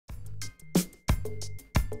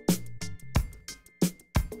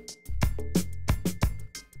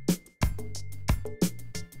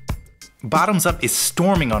Bottoms Up is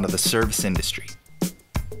storming onto the service industry.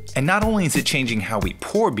 And not only is it changing how we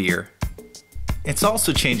pour beer, it's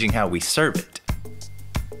also changing how we serve it.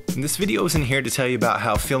 And this video isn't here to tell you about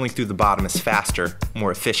how filling through the bottom is faster,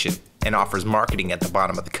 more efficient, and offers marketing at the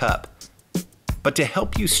bottom of the cup, but to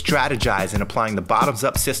help you strategize in applying the Bottoms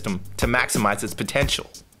Up system to maximize its potential.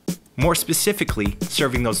 More specifically,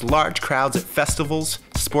 serving those large crowds at festivals,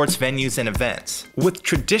 sports venues, and events. With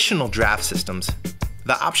traditional draft systems,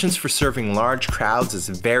 the options for serving large crowds is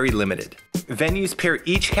very limited. Venues pair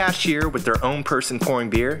each cashier with their own person pouring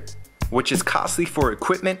beer, which is costly for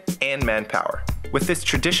equipment and manpower. With this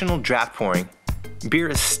traditional draft pouring, beer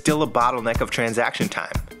is still a bottleneck of transaction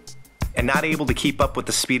time and not able to keep up with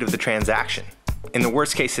the speed of the transaction. In the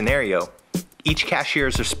worst case scenario, each cashier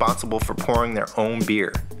is responsible for pouring their own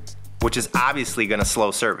beer, which is obviously going to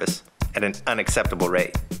slow service at an unacceptable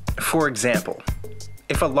rate. For example,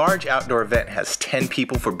 if a large outdoor event has 10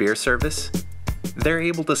 people for beer service, they're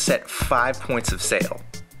able to set 5 points of sale,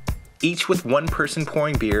 each with one person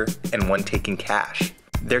pouring beer and one taking cash.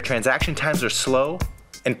 Their transaction times are slow,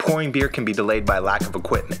 and pouring beer can be delayed by lack of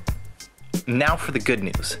equipment. Now for the good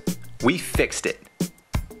news. We fixed it.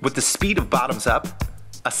 With the speed of Bottoms Up,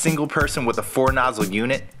 a single person with a 4-nozzle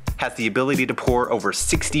unit has the ability to pour over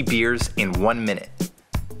 60 beers in 1 minute.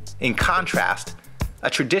 In contrast, a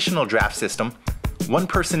traditional draft system, one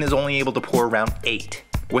person is only able to pour around 8.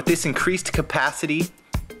 With this increased capacity,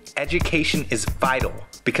 education is vital,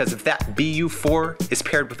 because if that BU4 is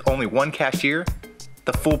paired with only one cashier,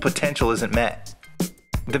 the full potential isn't met.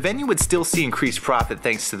 The venue would still see increased profit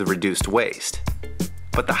thanks to the reduced waste,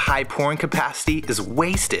 but the high pouring capacity is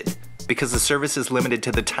wasted because the service is limited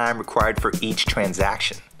to the time required for each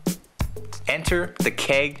transaction. Enter the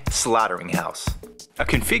Keg Slaughtering House, a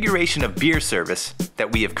configuration of beer service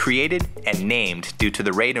that we have created and named due to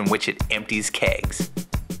the rate in which it empties kegs.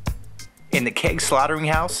 In the Keg Slaughtering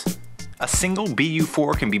House, a single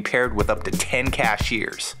BU4 can be paired with up to 10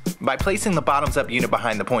 cashiers. By placing the Bottoms Up unit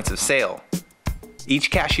behind the points of sale,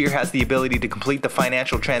 each cashier has the ability to complete the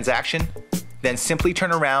financial transaction, then simply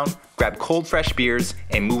turn around, grab cold fresh beers,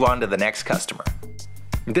 and move on to the next customer.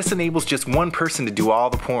 This enables just one person to do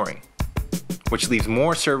all the pouring, which leaves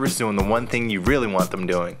more servers doing the one thing you really want them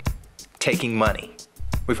doing, taking money.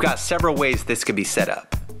 We've got several ways this could be set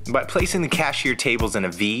up. By placing the cashier tables in a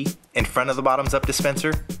V in front of the Bottoms Up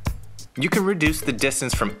dispenser, you can reduce the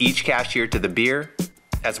distance from each cashier to the beer,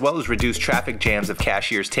 as well as reduce traffic jams of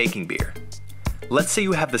cashiers taking beer. Let's say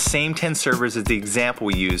you have the same 10 servers as the example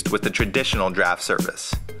we used with the traditional draft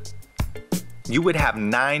service. You would have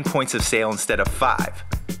 9 points of sale instead of 5,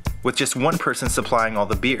 with just one person supplying all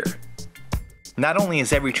the beer. Not only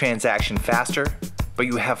is every transaction faster, but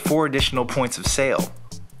you have 4 additional points of sale.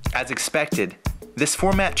 As expected, this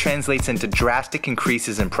format translates into drastic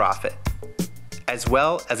increases in profit, as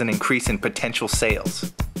well as an increase in potential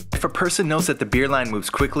sales. If a person knows that the beer line moves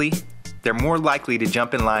quickly, they're more likely to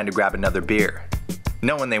jump in line to grab another beer,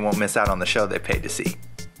 knowing they won't miss out on the show they paid to see.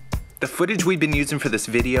 The footage we've been using for this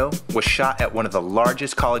video was shot at one of the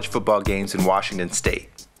largest college football games in Washington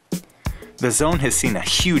State. The Zone has seen a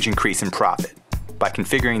huge increase in profit by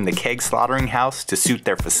configuring the Keg Slaughtering House to suit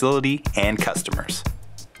their facility and customers.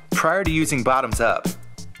 Prior to using Bottoms Up,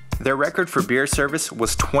 their record for beer service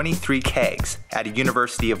was 23 kegs at a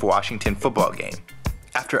University of Washington football game.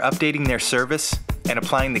 After updating their service and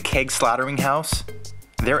applying the Keg Slaughtering House,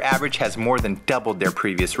 their average has more than doubled their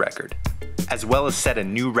previous record, as well as set a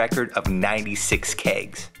new record of 96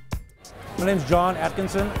 kegs. My name's John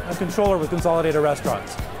Atkinson. I'm controller with Consolidated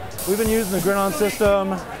Restaurants. We've been using the Gridiron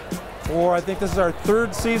system for, I think this is our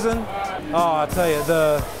 3rd season. Oh, I'll tell you,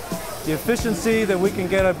 the efficiency that we can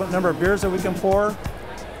get, a number of beers that we can pour,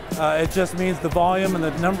 it just means the volume and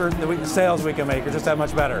the number of sales we can make are just that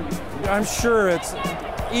much better. I'm sure it's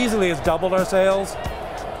doubled our sales.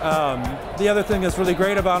 The other thing that's really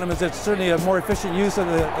great about them is it's certainly a more efficient use of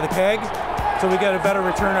the keg, so we get a better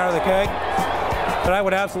return out of the keg. But I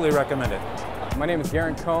would absolutely recommend it. My name is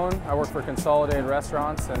Garen Cohn. I work for Consolidated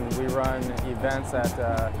Restaurants, and we run events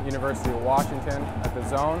at University of Washington at the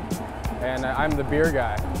Zone, and I'm the beer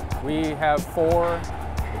guy. We have 4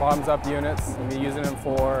 Bottoms Up units, and we've been using them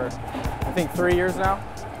for, I think, 3 years now.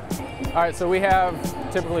 All right, so we have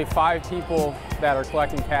typically 5 people that are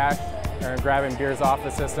collecting cash or grabbing beers off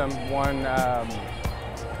the system, 1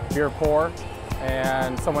 beer pour,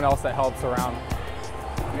 and someone else that helps around.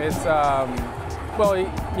 It's, well,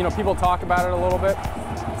 you know, people talk about it a little bit.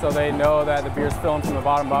 so they know that the beer's filling from the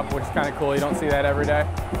bottom up, which is kind of cool. You don't see that every day.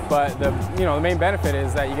 But the main benefit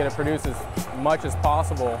is that you get to produce as much as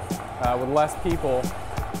possible with less people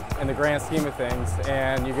in the grand scheme of things,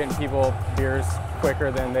 and you're getting people beers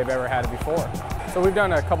quicker than they've ever had it before. So we've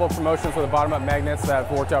done a couple of promotions with the bottom-up magnets that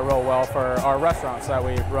have worked out real well for our restaurants that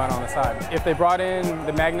we run on the side. If they brought in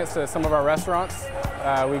the magnets to some of our restaurants,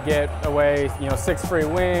 we get away 6 free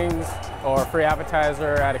wings or free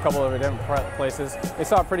appetizer at a couple of different places. They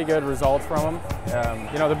saw pretty good results from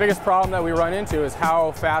them. The biggest problem that we run into is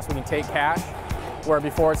how fast we can take cash, where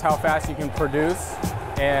before it's how fast you can produce,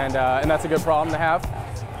 and that's a good problem to have.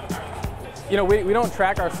 We don't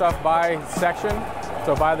track our stuff by section,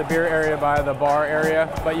 so by the beer area, by the bar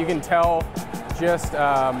area, but you can tell just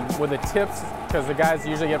with the tips, because the guys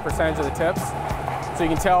usually get a percentage of the tips, so you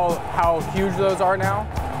can tell how huge those are now,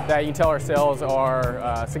 that you can tell our sales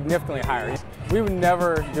are significantly higher. We would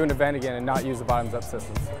never do an event again and not use the bottoms-up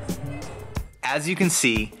systems. As you can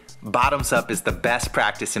see, bottoms up is the best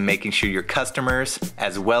practice in making sure your customers,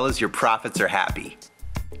 as well as your profits, are happy.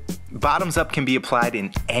 Bottoms up can be applied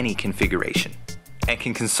in any configuration and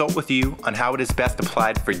can consult with you on how it is best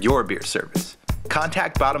applied for your beer service.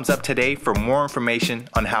 Contact Bottoms Up today for more information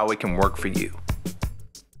on how it can work for you.